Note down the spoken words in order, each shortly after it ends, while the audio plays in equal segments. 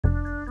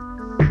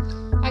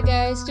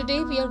guys,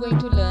 today we are going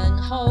to learn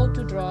how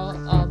to draw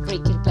a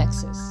brachial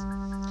plexus.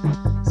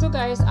 So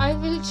guys, I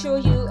will show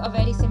you a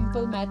very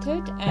simple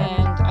method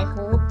and I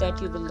hope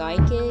that you will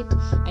like it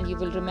and you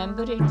will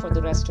remember it for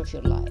the rest of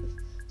your life.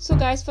 So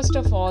guys, first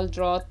of all,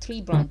 draw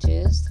 3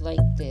 branches like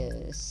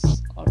this,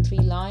 or 3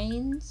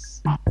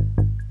 lines,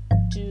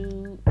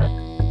 2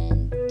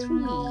 and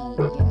 3.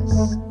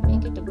 Yes,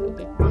 make it a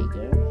bit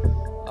bigger.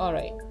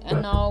 Alright,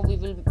 and now we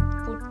will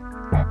put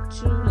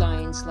 2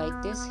 lines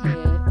like this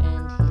here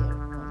and here.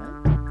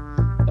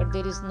 Alright, but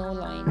there is no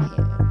line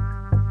here.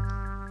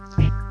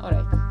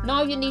 Alright,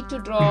 now you need to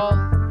draw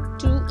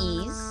 2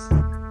 E's.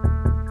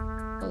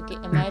 Okay,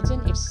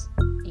 imagine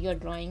you are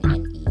drawing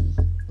an E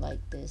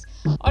like this,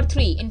 or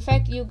 3. In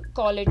fact, you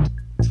call it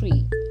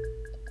 3.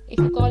 If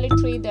you call it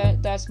 3,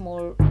 that's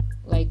more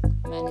like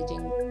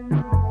managing.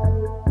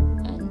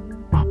 And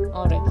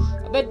alright,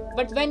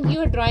 but when you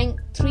are drawing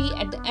 3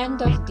 at the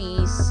end of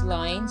these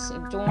lines,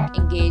 don't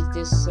engage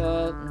this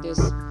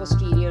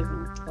posterior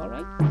root.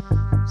 Alright,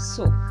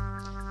 so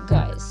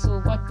guys, so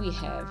what we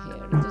have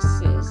here, this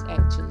is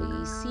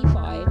actually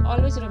C5.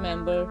 Always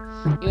remember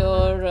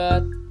your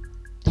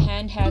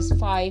hand has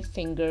 5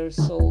 fingers,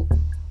 so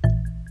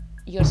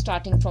you're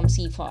starting from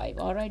C5.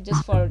 Alright,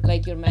 just for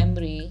like your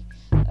memory,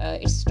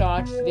 it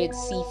starts with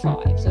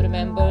C5. So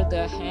remember,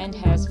 the hand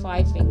has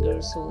 5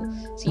 fingers, so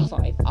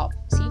C5 up,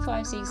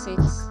 C5, C6,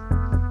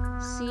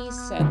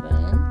 C7,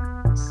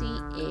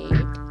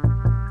 C8,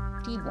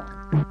 T1.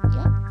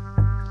 Yeah.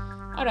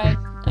 Alright,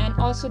 and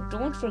also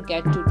don't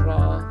forget to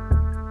draw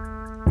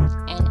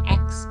an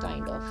X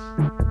kind of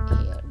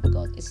here,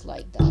 because it's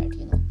like that,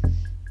 you know.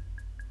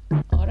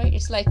 Alright,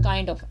 it's like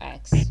kind of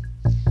X.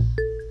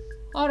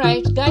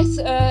 Alright guys,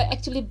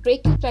 actually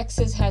brachial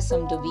plexus has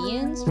some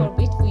deviance for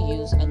which we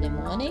use a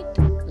mnemonic.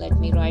 Let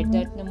me write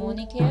that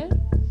mnemonic here.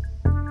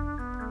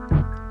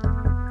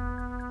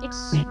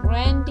 It's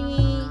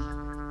Randy,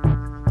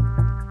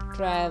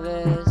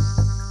 Travis,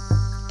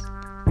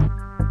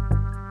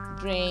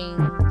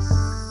 drinks,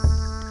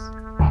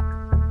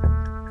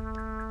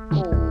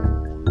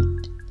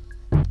 cold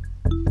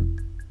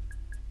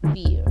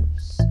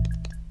beers.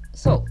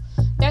 So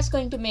that's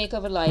going to make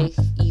our life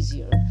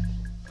easier.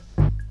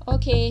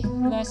 Okay,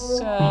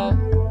 let's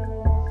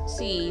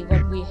see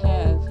what we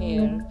have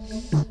here.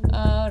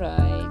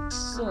 Alright,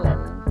 so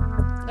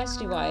let's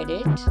divide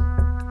it.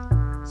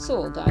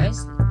 So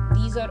guys,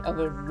 these are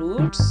our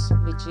roots,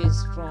 which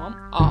is from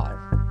R.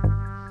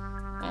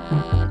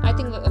 And I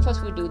think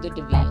first we do the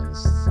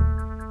deviance,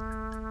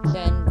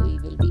 then we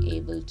will be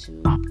able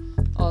to.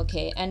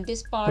 Okay, and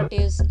this part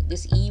is,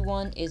 this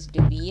E1 is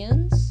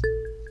deviance.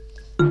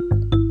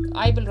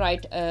 I will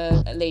write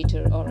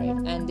later.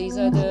 Alright, and these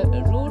are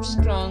the roots,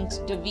 trunks,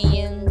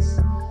 deviance,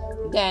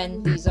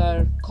 then these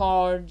are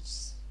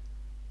chords,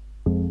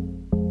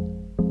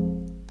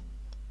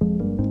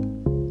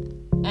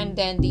 and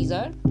then these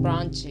are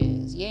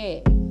branches.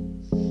 Yeah,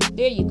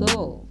 there you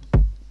go,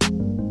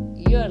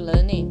 you are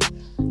learning.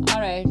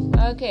 Alright,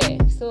 okay,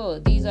 so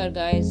these are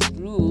guys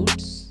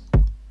roots,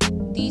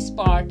 this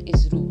part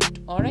is root.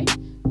 Alright,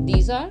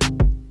 these are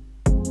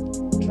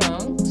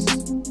trunks,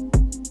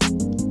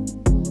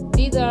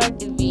 these are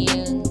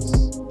deviance,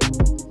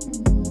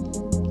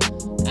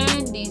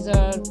 and these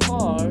are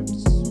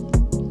chords,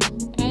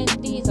 and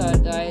these are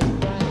guys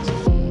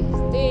branches.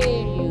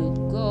 There you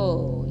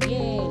go.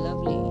 Yeah,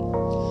 lovely.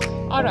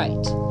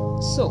 Alright,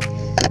 so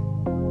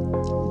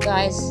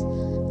guys,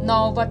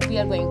 now what we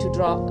are going to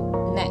draw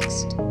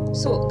next.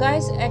 So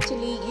guys,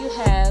 actually you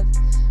have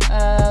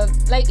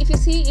like if you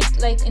see it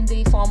like in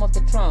the form of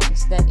the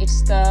trunks, then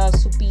it's the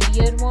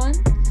superior one,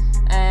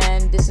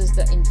 and this is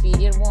the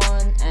inferior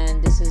one,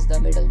 and this is the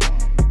middle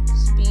one.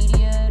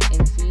 Superior,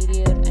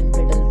 inferior, and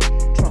middle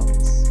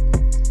trunks.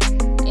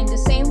 In the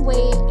same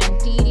way,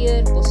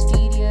 anterior,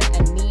 posterior,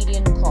 and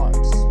median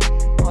chords.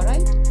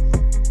 Alright,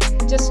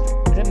 just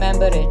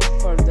remember it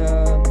for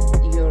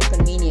your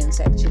convenience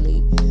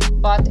actually.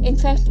 But in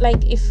fact,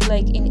 like if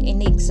like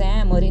in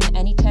exam or in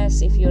any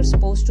test, if you're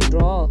supposed to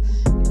draw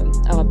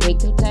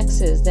brachial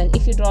plexus, then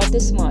if you draw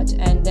this much,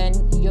 and then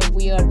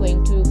we are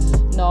going to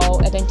now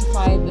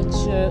identify which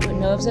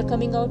nerves are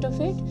coming out of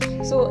it,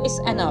 so it's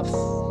enough.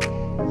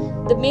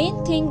 The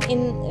main thing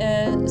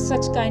in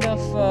such kind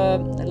of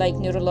like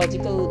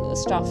neurological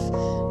stuff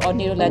or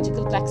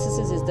neurological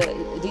plexuses is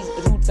these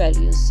root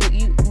values, so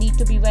you need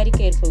to be very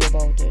careful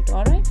about it.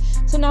 Alright,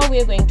 so now we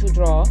are going to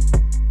draw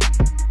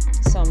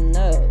some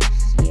nerves.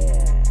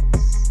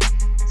 Yes,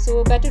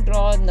 so better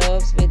draw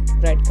nerves with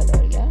red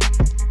color. Yeah,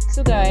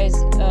 so guys,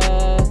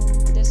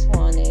 this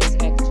one is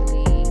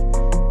actually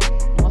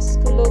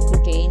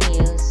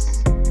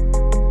musculocutaneous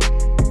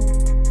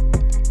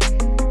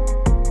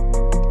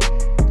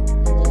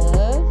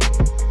nerve,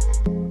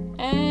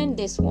 and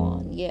this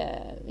one,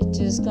 yeah, which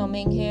is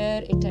coming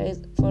here, it is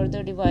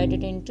further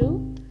divided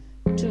into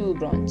 2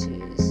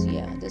 branches.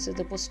 Yeah, this is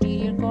the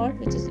posterior cord,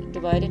 which is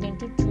divided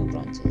into 2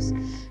 branches,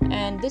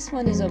 and this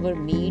one is our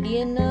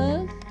median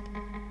nerve,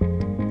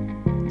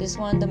 this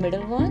one the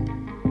middle one,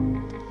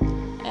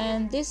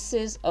 and this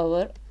is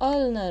our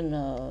ulnar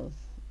nerve.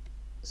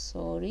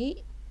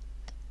 sorry,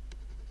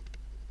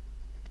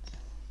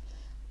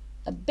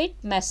 a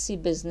bit messy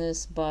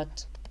business,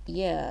 but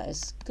yeah,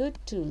 it's good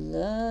to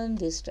learn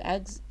this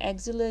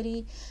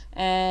axillary,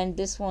 and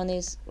this one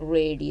is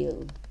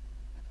radial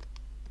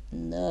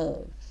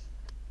nerve.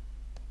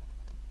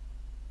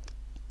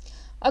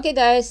 Okay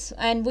guys,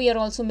 and we are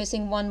also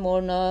missing one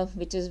more nerve,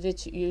 which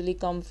usually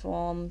come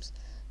from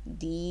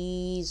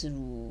these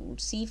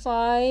roots,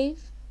 C5,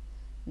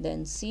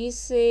 then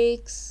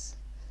C6,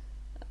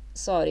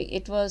 sorry,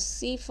 it was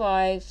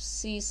C5,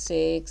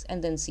 C6,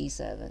 and then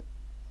C7,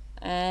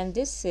 and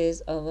this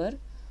is our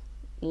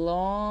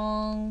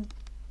long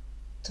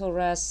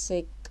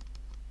thoracic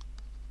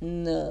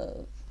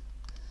nerve.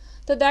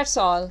 So that's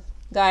all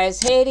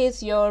guys. Here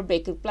is your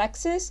brachial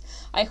plexus.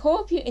 I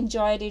hope you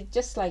enjoyed it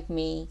just like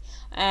me,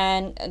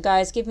 and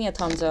guys, give me a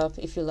thumbs up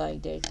if you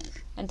liked it,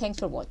 and thanks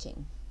for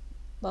watching.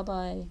 Bye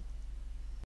bye.